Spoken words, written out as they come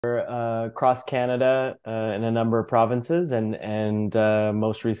across Canada in a number of provinces, and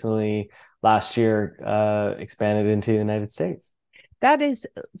most recently last year expanded into the United States. That is,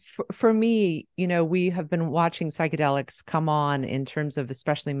 for me, we have been watching psychedelics come on in terms of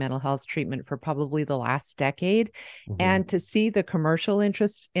especially mental health treatment for probably the last decade. Mhm. And to see the commercial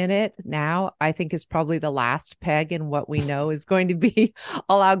interest in it now, I think is probably the last peg in what we know is going to be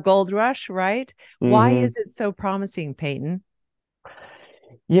all out gold rush, right? Why hmm is it so promising, Payton?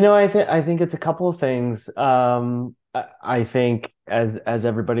 I think it's a couple of things. I think as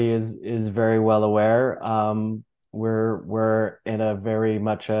everybody is very well aware, we're in a very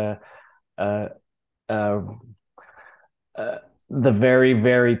much a, a, a the very,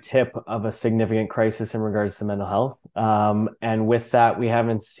 very tip of a significant crisis in regards to mental health. And with that, we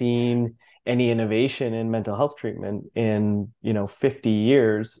haven't seen any innovation in mental health treatment in, 50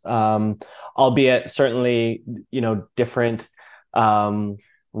 years, albeit certainly, different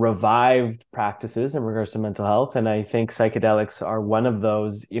revived practices in regards to mental health. And I think psychedelics are one of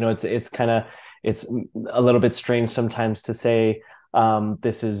those. It's a little bit strange sometimes to say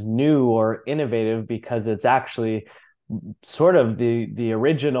this is new or innovative because it's actually sort of the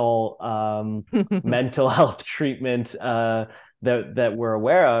original mental health treatment that we're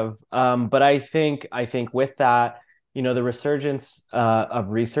aware of. But I think with that, the resurgence of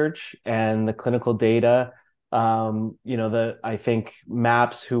research and the clinical data. The I think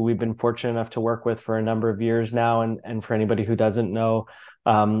MAPS, who we've been fortunate enough to work with for a number of years now, and for anybody who doesn't know,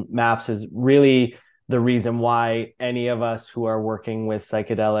 MAPS is really the reason why any of us who are working with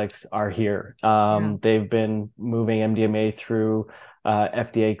psychedelics are here. Yeah. They've been moving MDMA through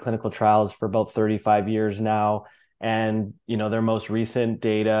FDA clinical trials for about 35 years now. And, their most recent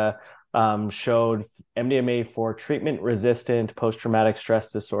data showed MDMA for treatment resistant post traumatic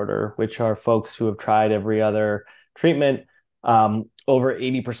stress disorder, which are folks who have tried every other treatment. Over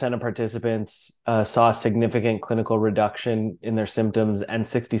 80% of participants saw a significant clinical reduction in their symptoms, and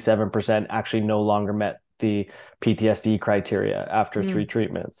 67% actually no longer met the PTSD criteria after three Mm,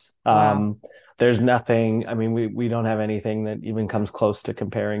 treatments. wow. There's nothing, I mean, we don't have anything that even comes close to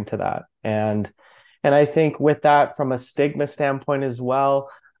comparing to that. And I think with that, from a stigma standpoint as well,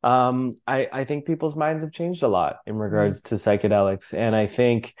 I think people's minds have changed a lot in Mm. regards to psychedelics. And I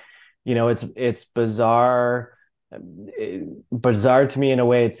think, it's bizarre bizarre to me in a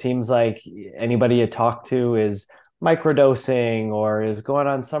way. It seems like anybody you talk to is microdosing or is going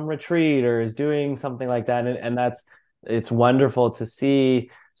on some retreat or is doing something like that. And it's wonderful to see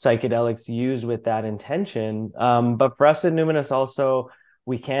psychedelics used with that intention. But for us at Numinus also,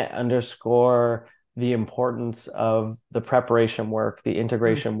 we can't underscore the importance of the preparation work, the Mm.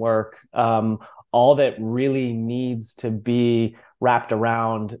 integration work, all that really needs to be wrapped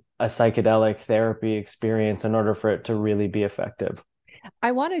around a psychedelic therapy experience in order for it to really be effective.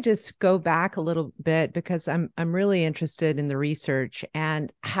 I want to just go back a little bit because I'm really interested in the research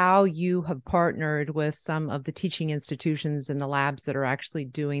and how you have partnered with some of the teaching institutions and the labs that are actually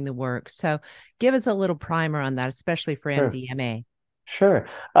doing the work. So give us a little primer on that, especially for Sure. MDMA. Sure.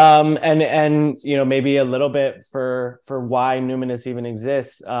 And maybe a little bit for why Numinous even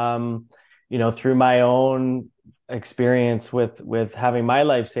exists. Through my own experience with having my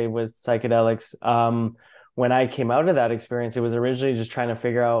life saved with psychedelics, when I came out of that experience, it was originally just trying to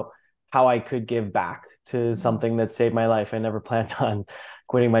figure out how I could give back to Mhm. something that saved my life. I never planned on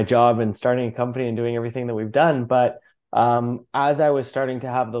quitting my job and starting a company and doing everything that we've done. But as I was starting to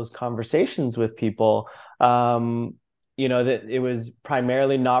have those conversations with people, that it was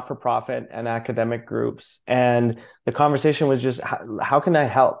primarily not for profit and academic groups, and the conversation was just how can I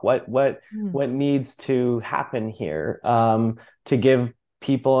help, Mm. what needs to happen here, to give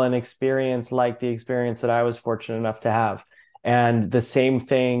people an experience like the experience that I was fortunate enough to have. And the same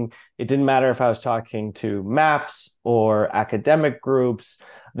thing, it didn't matter if I was talking to MAPS or academic groups,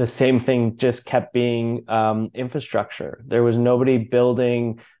 the same thing just kept being infrastructure. There was nobody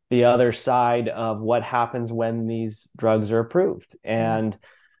building the other side of what happens when these drugs are approved. Mm. And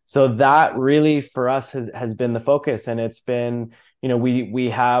so that really for us has been the focus. And it's been, we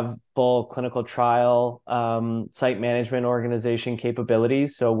have full clinical trial site management organization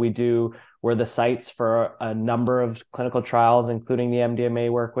capabilities. So we're the sites for a number of clinical trials, including the MDMA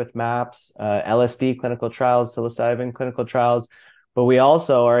work with MAPS, LSD clinical trials, psilocybin clinical trials. But we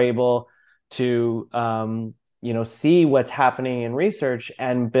also are able to see what's happening in research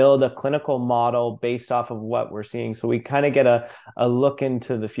and build a clinical model based off of what we're seeing. So we kind of get a look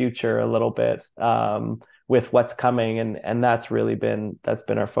into the future a little bit, with what's coming, and that's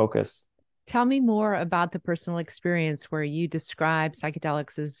been our focus. Tell me more about the personal experience where you describe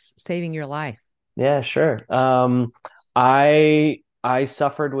psychedelics as saving your life. Yeah, sure. I I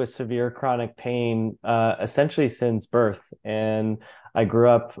suffered with severe chronic pain essentially since birth, and I grew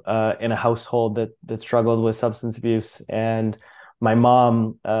up in a household that struggled with substance abuse. And my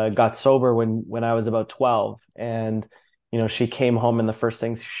mom got sober when I was about 12, and she came home, and the first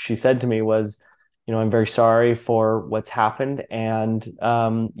thing she said to me was, I'm very sorry for what's happened, and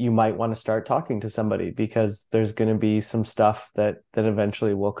you might want to start talking to somebody because there's going to be some stuff that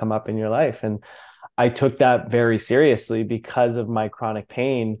eventually will come up in your life. And I took that very seriously because of my chronic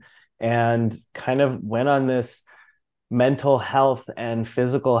pain, and kind of went on this mental health and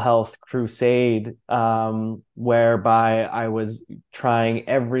physical health crusade, whereby I was trying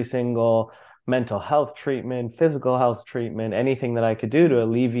every single mental health treatment, physical health treatment, anything that I could do to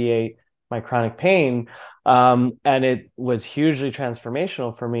alleviate my chronic pain. And it was hugely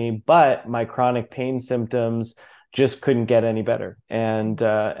transformational for me, but my chronic pain symptoms just couldn't get any better. And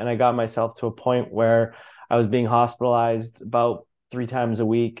I got myself to a point where I was being hospitalized about 3 times a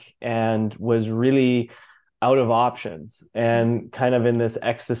week and was really out of options, and kind of in this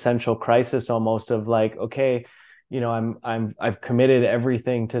existential crisis almost of like, okay, I've committed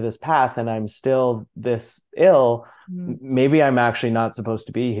everything to this path and I'm still this ill. Mm. Maybe I'm actually not supposed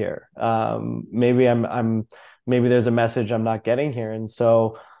to be here. Maybe there's a message I'm not getting here. And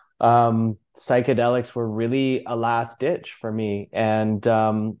so psychedelics were really a last ditch for me. And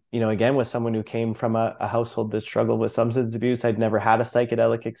again, with someone who came from a household that struggled with substance abuse, I'd never had a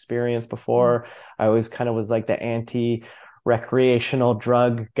psychedelic experience before. I always kind of was like the anti-recreational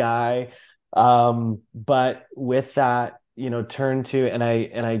drug guy. But with that, turn to, and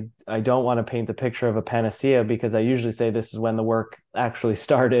I don't want to paint the picture of a panacea, because I usually say this is when the work actually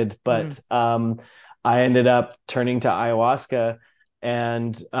started, but I ended up turning to ayahuasca,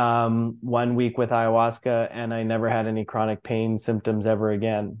 and 1 week with ayahuasca, and I never had any chronic pain symptoms ever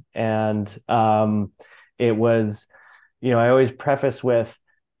again. And it was, I always preface with,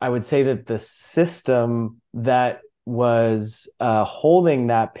 I would say that the system that was holding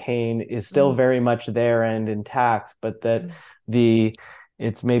that pain is still very much there and intact, but that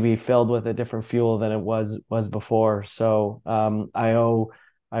it's maybe filled with a different fuel than it was before. So I owe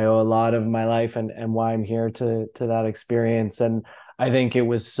a lot of my life and why I'm here to that experience. And I think it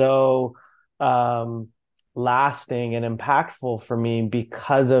was so lasting and impactful for me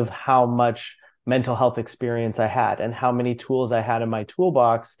because of how much mental health experience I had and how many tools I had in my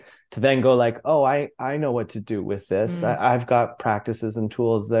toolbox to then go like, oh, I know what to do with this. I've got practices and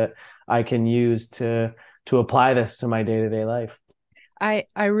tools that I can use to apply this to my day-to-day life. I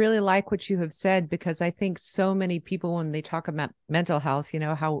really like what you have said, because I think so many people, when they talk about mental health,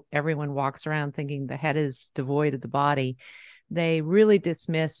 how everyone walks around thinking the head is devoid of the body. They really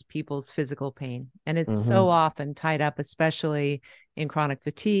dismiss people's physical pain. And it's so often tied up, especially in chronic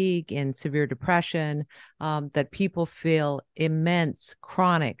fatigue, in severe depression, that people feel immense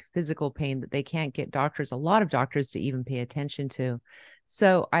chronic physical pain that they can't get a lot of doctors to even pay attention to.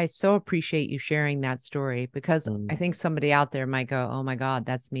 So I so appreciate you sharing that story, because I think somebody out there might go, oh my God,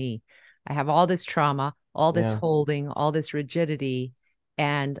 that's me. I have all this trauma, all this holding, all this rigidity,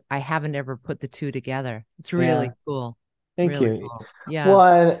 and I haven't ever put the two together. It's really cool. Thank Really you. cool. Yeah.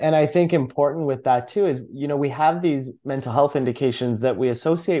 Well, and I think important with that too is, we have these mental health indications that we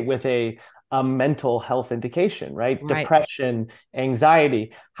associate with a mental health indication, right? Right. Depression,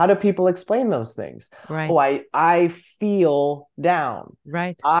 anxiety. How do people explain those things? Right. Oh, I feel down.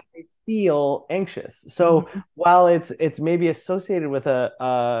 Right. I feel anxious. So while it's maybe associated with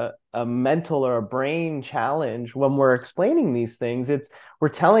a mental or a brain challenge, when we're explaining these things,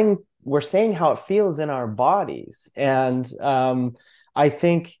 we're saying how it feels in our bodies. And I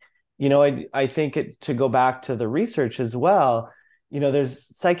think, I think to go back to the research as well, there's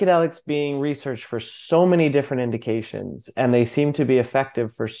psychedelics being researched for so many different indications, and they seem to be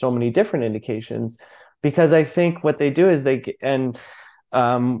effective for so many different indications, because I think what they do is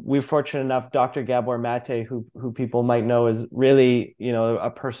we're fortunate enough, Dr. Gabor Mate, who people might know, is really,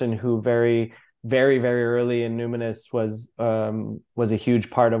 a person who very, very, very early in Numinus was a huge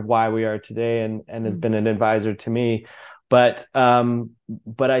part of why we are today, and has been an advisor to me. But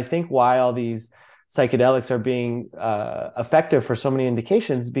I think why all these psychedelics are being effective for so many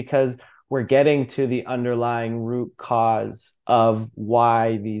indications, because we're getting to the underlying root cause of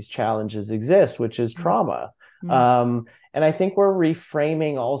why these challenges exist, which is trauma. And I think we're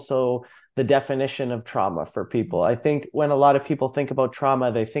reframing also the definition of trauma for people. I think when a lot of people think about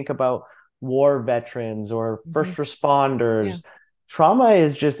trauma, they think about war veterans or first responders. Trauma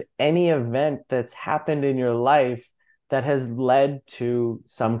is just any event that's happened in your life that has led to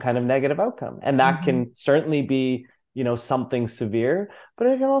some kind of negative outcome. And that can certainly be, something severe, but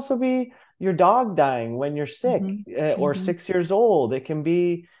it can also be your dog dying when you're sick, Mhm. or Mhm. 6 years old. It can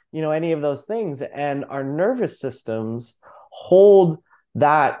be, any of those things. And our nervous systems hold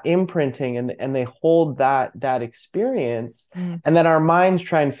that imprinting, and they hold that experience. Mm. And then our minds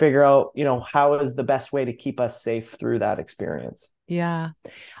try and figure out, how is the best way to keep us safe through that experience. Yeah.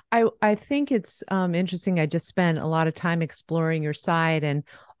 I think it's interesting. I just spent a lot of time exploring your site and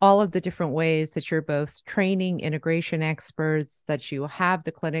all of the different ways that you're both training integration experts, that you have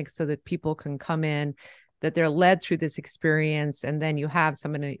the clinics so that people can come in, that they're led through this experience, and then you have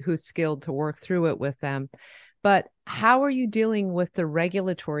someone who's skilled to work through it with them. But how are you dealing with the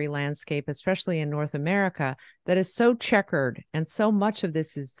regulatory landscape, especially in North America, that is so checkered and so much of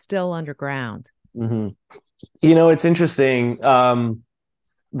this is still underground? Mm-hmm. It's interesting.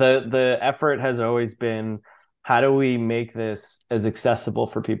 The effort has always been, how do we make this as accessible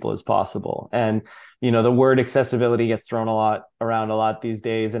for people as possible? And the word accessibility gets thrown around a lot these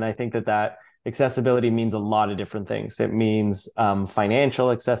days, and I think that accessibility means a lot of different things. It means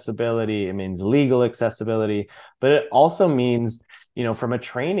financial accessibility, it means legal accessibility, but it also means, from a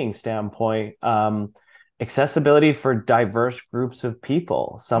training standpoint, accessibility for diverse groups of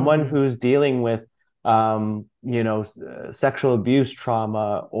people. Someone Mm-hmm. who's dealing with sexual abuse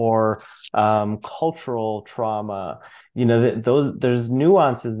trauma, or cultural trauma. There's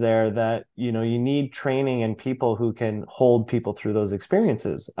nuances there that, you need training and people who can hold people through those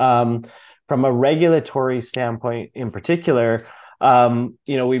experiences. From a regulatory standpoint in particular,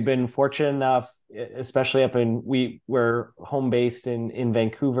 we've been fortunate enough, especially we're home based in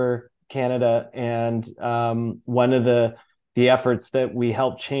Vancouver, Canada. And one of the efforts that we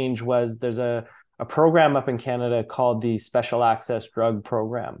helped change was, there's a program up in Canada called the Special Access Drug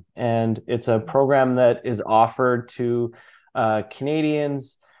Program. And it's a program that is offered to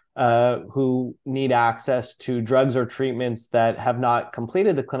Canadians who need access to drugs or treatments that have not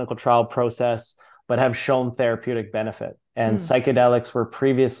completed the clinical trial process, but have shown therapeutic benefit. And Mm. psychedelics were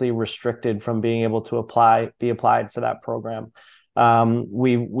previously restricted from being able to be applied for that program.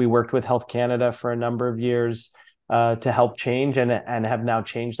 We worked with Health Canada for a number of years to help change, and have now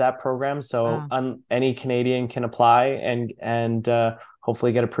changed that program. So Wow. any Canadian can apply and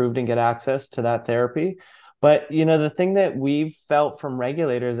hopefully get approved and get access to that therapy. But the thing that we've felt from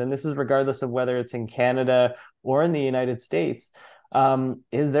regulators, and this is regardless of whether it's in Canada or in the United States,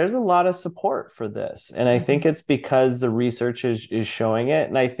 is there's a lot of support for this. And I Mm-hmm. think it's because the research is showing it.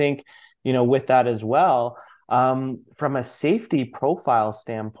 And I think, with that as well, from a safety profile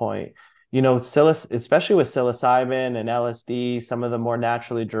standpoint, especially with psilocybin and LSD, some of the more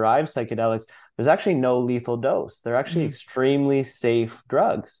naturally derived psychedelics, there's actually no lethal dose. They're actually Mm. extremely safe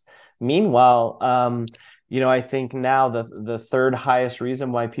drugs. Meanwhile, I think now the third highest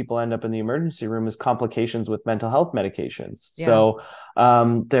reason why people end up in the emergency room is complications with mental health medications. Yeah. So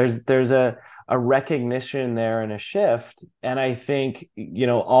there's a recognition there and a shift. And I think,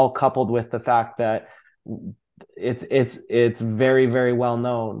 all coupled with the fact that it's very, very well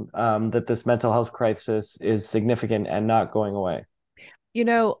known that this mental health crisis is significant and not going away. You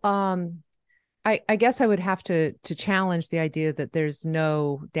know, I guess I would have to challenge the idea that there's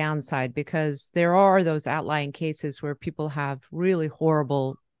no downside, because there are those outlying cases where people have really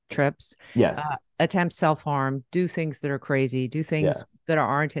horrible trips, Yes. attempt self-harm, do things that are crazy, do things Yeah. that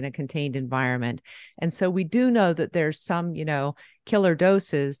aren't in a contained environment. And so we do know that there's some, killer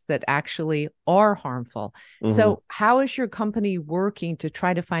doses that actually are harmful. Hmm. So how is your company working to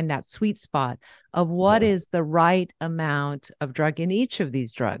try to find that sweet spot of what Yeah. is the right amount of drug in each of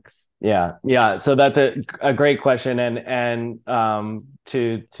these drugs? Yeah, yeah. So that's a great question, and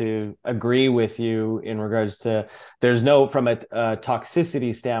to agree with you in regards to, there's no, from a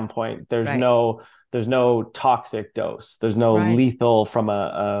toxicity standpoint, Right. there's no toxic dose, there's no Right. lethal from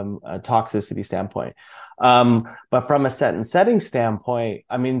a toxicity standpoint. But from a set and setting standpoint,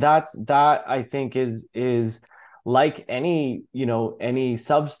 I mean, that I think is like any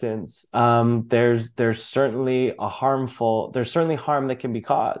substance. There's certainly there's certainly harm that can be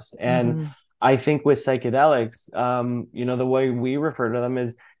caused. And Mm-hmm. I think with psychedelics, the way we refer to them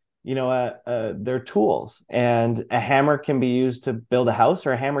is, they're tools, and a hammer can be used to build a house,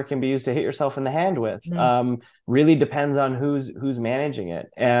 or a hammer can be used to hit yourself in the hand with. Mm. Really depends on who's managing it.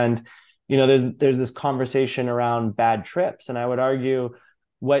 And there's this conversation around bad trips, and I would argue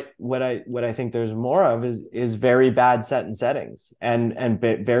what I think there's more of is very bad set and settings, and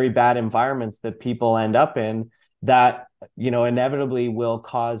very bad environments that people end up in, that inevitably will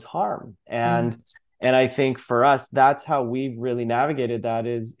cause harm. Mm. And I think for us, that's how we've really navigated that,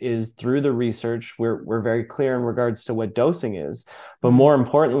 is through the research. We're very clear in regards to what dosing is, but Mm. more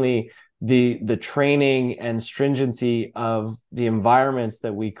importantly, the training and stringency of the environments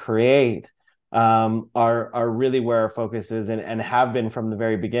that we create are really where our focus is, and have been from the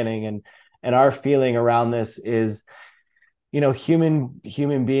very beginning. And our feeling around this is, human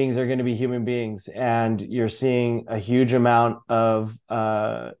beings are going to be human beings, and you're seeing a huge amount of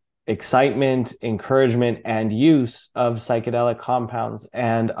excitement, encouragement, and use of psychedelic compounds.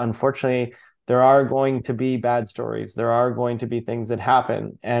 And unfortunately, there are going to be bad stories. There are going to be things that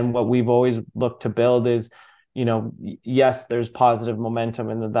happen. And what we've always looked to build is, yes, there's positive momentum,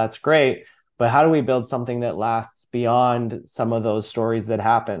 and that's great. But how do we build something that lasts beyond some of those stories that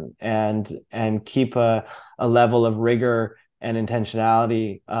happen, and keep a level of rigor and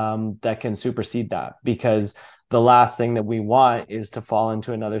intentionality that can supersede that? Because the last thing that we want is to fall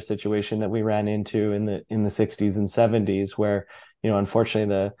into another situation that we ran into in the 60s and 70s, where,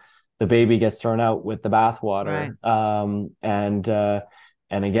 unfortunately, the baby gets thrown out with the bathwater. Right.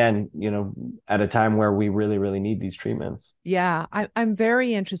 And again, at a time where we really, really need these treatments. Yeah, I'm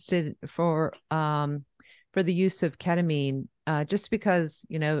very interested for the use of ketamine, just because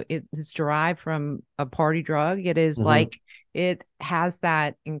it's derived from a party drug. It is like it has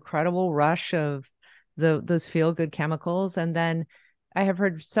that incredible rush of those feel good chemicals, and then I have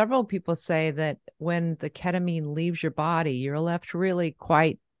heard several people say that when the ketamine leaves your body, you're left really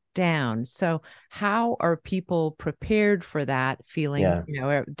quite down. So how are people prepared for that feeling? Yeah.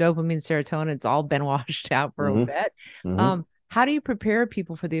 Dopamine, serotonin, it's all been washed out for a bit. How do you prepare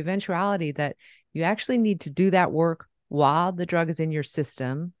people for the eventuality that you actually need to do that work while the drug is in your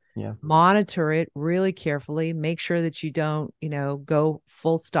system? Yeah. Monitor it really carefully, make sure that you don't, go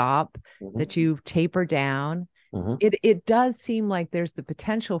full stop, that you taper down. It does seem like there's the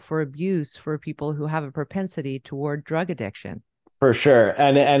potential for abuse for people who have a propensity toward drug addiction. For sure.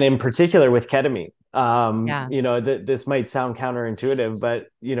 And in particular with ketamine. Yeah. This might sound counterintuitive, but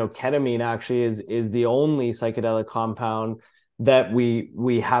ketamine actually is the only psychedelic compound that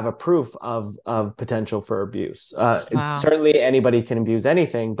we have a proof of potential for abuse. Wow. Certainly anybody can abuse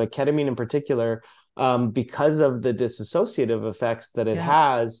anything, but ketamine in particular, because of the dissociative effects that it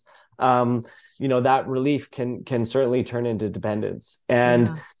has, that relief can certainly turn into dependence. And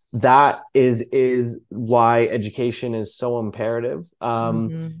that is why education is so imperative.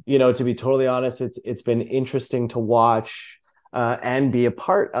 To be totally honest, it's been interesting to watch and be a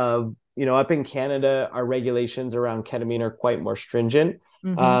part of. Up in Canada, our regulations around ketamine are quite more stringent.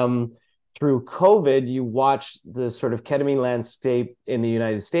 Through COVID, you watch the sort of ketamine landscape in the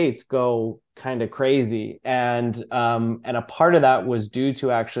United States go kind of crazy, and a part of that was due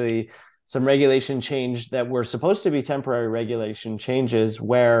to actually some regulation change that were supposed to be temporary regulation changes,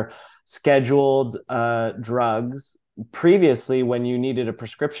 where scheduled drugs, previously, when you needed a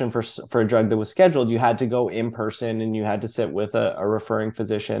prescription for a drug that was scheduled, you had to go in person and you had to sit with a referring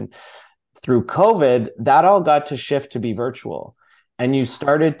physician. Through COVID, that all got to shift to be virtual. And you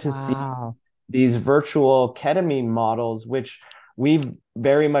started to see these virtual ketamine models, which we've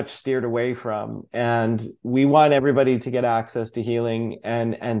very much steered away from. And we want everybody to get access to healing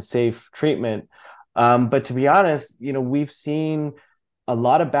and safe treatment. But to be honest, we've seen a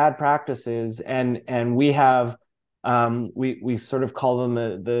lot of bad practices, and we have we sort of call them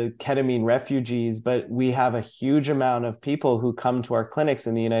the ketamine refugees, but we have a huge amount of people who come to our clinics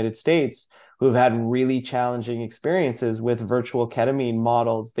in the United States who have had really challenging experiences with virtual ketamine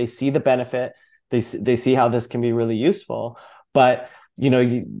models. They see the benefit, they see how this can be really useful, but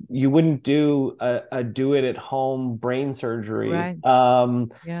you wouldn't do a do it at home brain surgery. Right.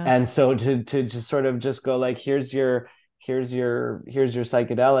 And so to just sort of just go like, here's your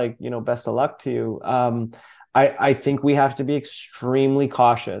psychedelic, best of luck to you. I think we have to be extremely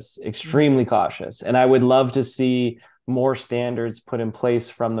cautious. And I would love to see more standards put in place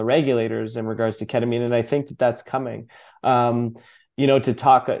from the regulators in regards to ketamine. And I think that that's coming. To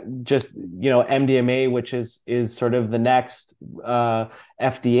talk just, MDMA, which is sort of the next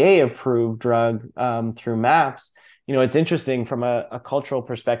FDA approved drug through MAPS. It's interesting from a cultural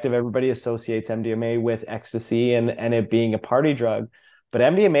perspective. Everybody associates MDMA with ecstasy and it being a party drug. But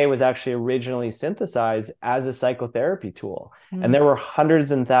MDMA was actually originally synthesized as a psychotherapy tool. And there were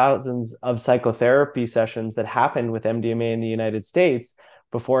hundreds and thousands of psychotherapy sessions that happened with MDMA in the United States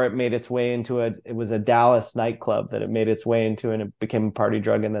before it made its way into it was a Dallas nightclub that it made its way into, and it became a party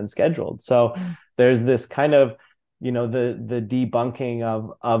drug and then scheduled. So there's this kind of, the debunking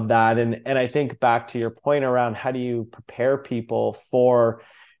of that. And I think back to your point around how do you prepare people for,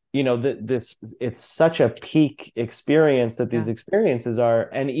 it's such a peak experience that these experiences are,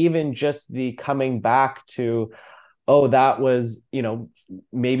 and even just the coming back to, oh, that was,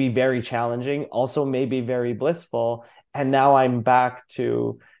 maybe very challenging, also maybe very blissful. And now I'm back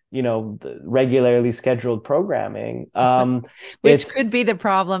to, regularly scheduled programming. Which It's could be the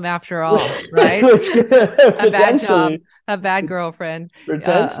problem after all, right? which could, A bad job, potentially, a bad girlfriend,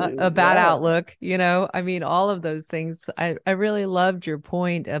 potentially, a bad yeah, outlook, I mean, all of those things. I really loved your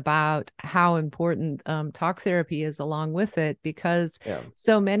point about how important talk therapy is along with it, because yeah.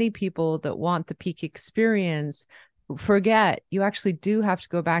 so many people that want the peak experience forget you actually do have to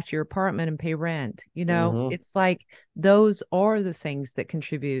go back to your apartment and pay rent. Hmm. It's like those are the things that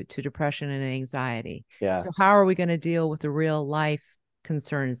contribute to depression and anxiety. Yeah. So how are we going to deal with the real life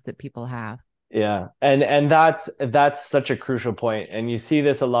concerns that people have? Yeah. And that's such a crucial point. And you see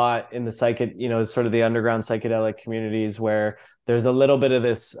this a lot in the sort of the underground psychedelic communities where there's a little bit of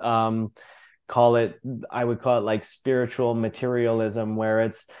this call it I would call it like spiritual materialism, where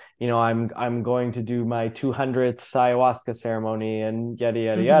it's, I'm going to do my 200th ayahuasca ceremony and yada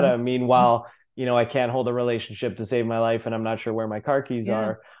yada Mm-hmm. yada. Meanwhile, I can't hold a relationship to save my life and I'm not sure where my car keys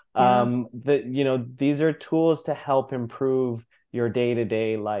Yeah. are. Yeah. These are tools to help improve your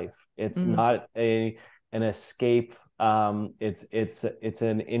day-to-day life. It's Mm. not an escape. It's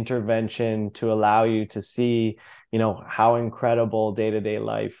an intervention to allow you to see, how incredible day-to-day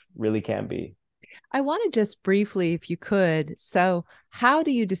life really can be. I want to just briefly, if you could. So, how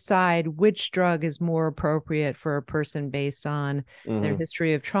do you decide which drug is more appropriate for a person based on their Hmm.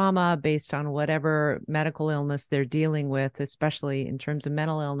 history of trauma, based on whatever medical illness they're dealing with, especially in terms of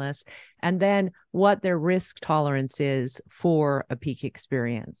mental illness, and then what their risk tolerance is for a peak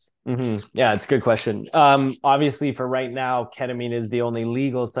experience? Hmm. Yeah, it's a good question. Obviously, for right now, ketamine is the only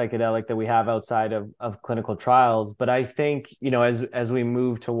legal psychedelic that we have outside of clinical trials. But I think, as we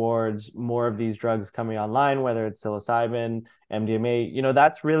move towards more of these drugs coming online, whether it's psilocybin, MDMA,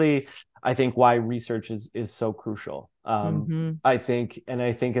 that's really, I think, why research is so crucial. Mm-hmm. I think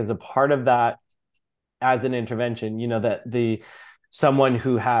as a part of that, as an intervention, that someone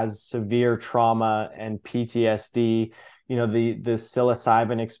who has severe trauma and PTSD, the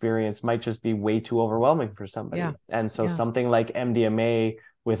psilocybin experience might just be way too overwhelming for Yeah. somebody. And so Yeah. something like MDMA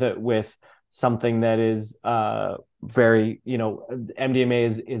with something that is very, MDMA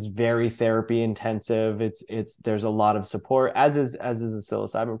is very therapy intensive. There's a lot of support, as is the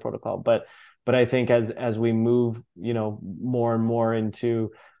psilocybin protocol. But I think as we move, more and more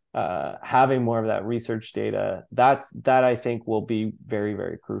into having more of that research data, that I think will be very,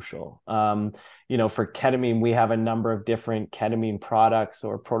 very crucial. For ketamine, we have a number of different ketamine products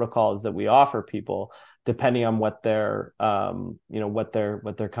or protocols that we offer people depending on what they're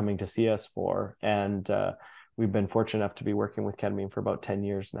coming to see us for. And we've been fortunate enough to be working with ketamine for about 10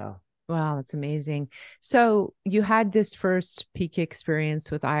 years now. Wow, that's amazing. So you had this first peak experience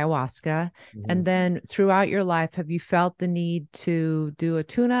with ayahuasca, Mm-hmm. and then throughout your life, have you felt the need to do a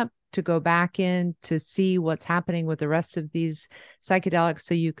tune-up, to go back in to see what's happening with the rest of these psychedelics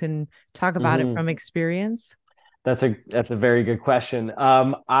so you can talk about it Mm-hmm. from experience? That's a very good question.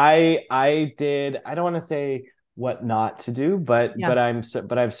 I did. I don't want to say what not to do, but Yeah.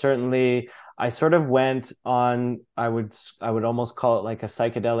 I've certainly, I sort of went on. I would almost call it like a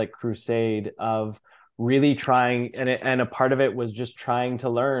psychedelic crusade of really trying, and a part of it was just trying to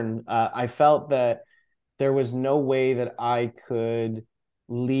learn. I felt that there was no way that I could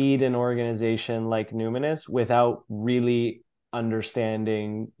lead an organization like Numinus without really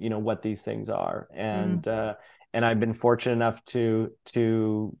understanding, what these things are. Mm, And I've been fortunate enough to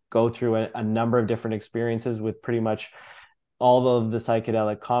go through a number of different experiences with pretty much all of the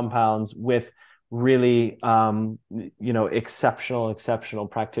psychedelic compounds with really exceptional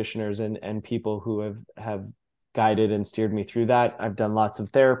practitioners and people who have guided and steered me through that. I've done lots of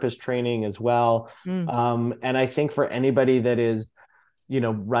therapist training as well. mm, And I think for anybody that is,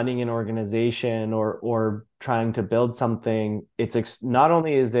 running an organization or trying to build something, not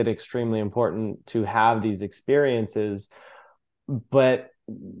only is it extremely important to have these experiences, but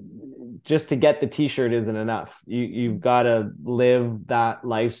just to get the t-shirt isn't enough. You've mm, got to live that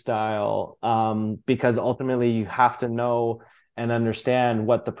lifestyle, because ultimately you have to know and understand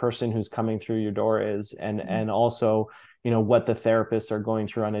what the person who's coming through your door is, mm. and also, what the therapists are going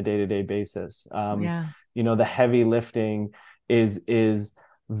through on a day-to-day basis. Yeah. The heavy lifting is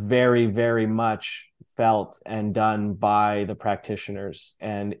very, very much felt and done by the practitioners,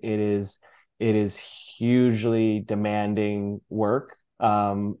 and it is hugely demanding work,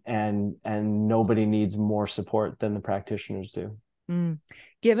 and nobody needs more support than the practitioners do. Mm.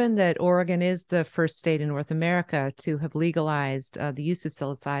 Given that Oregon is the first state in North America to have legalized the use of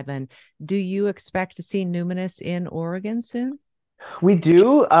psilocybin, do you expect to see Numinous in Oregon soon? We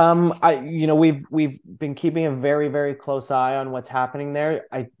do. We've been keeping a very, very close eye on what's happening there.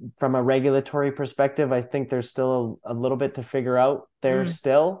 From a regulatory perspective, I think there's still a little bit to figure out there Mm,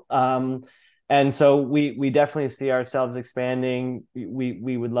 still. And so we definitely see ourselves expanding.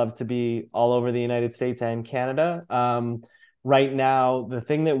 We would love to be all over the United States and Canada. Right now, the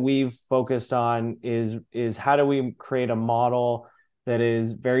thing that we've focused on is how do we create a model that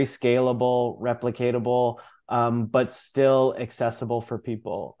is very scalable, replicatable, but still accessible for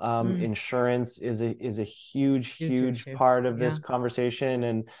people. mm, Insurance is a huge, huge huge issue. part of Yeah. this conversation,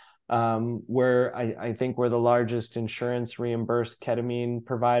 and I think we're the largest insurance reimbursed ketamine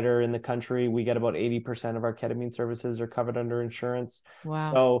provider in the country. We get about 80% of our ketamine services are covered under insurance.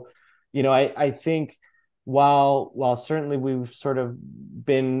 Wow. So, I think while certainly we've sort of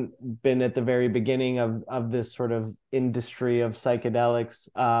been at the very beginning of this sort of industry of psychedelics,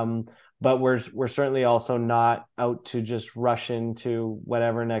 but we're certainly also not out to just rush into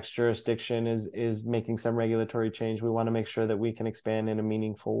whatever next jurisdiction is making some regulatory change. We want to make sure that we can expand in a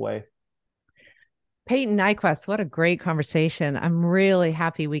meaningful way. Payton Nyquest, what a great conversation. I'm really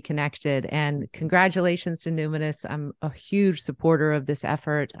happy we connected, and congratulations to Numinus. I'm a huge supporter of this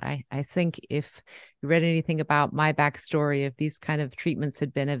effort. I think if you read anything about my backstory, if these kind of treatments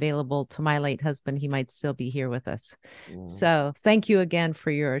had been available to my late husband, he might still be here with us. Mm, So thank you again for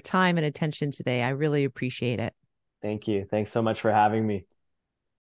your time and attention today. I really appreciate it. thank you. Thanks so much for having me.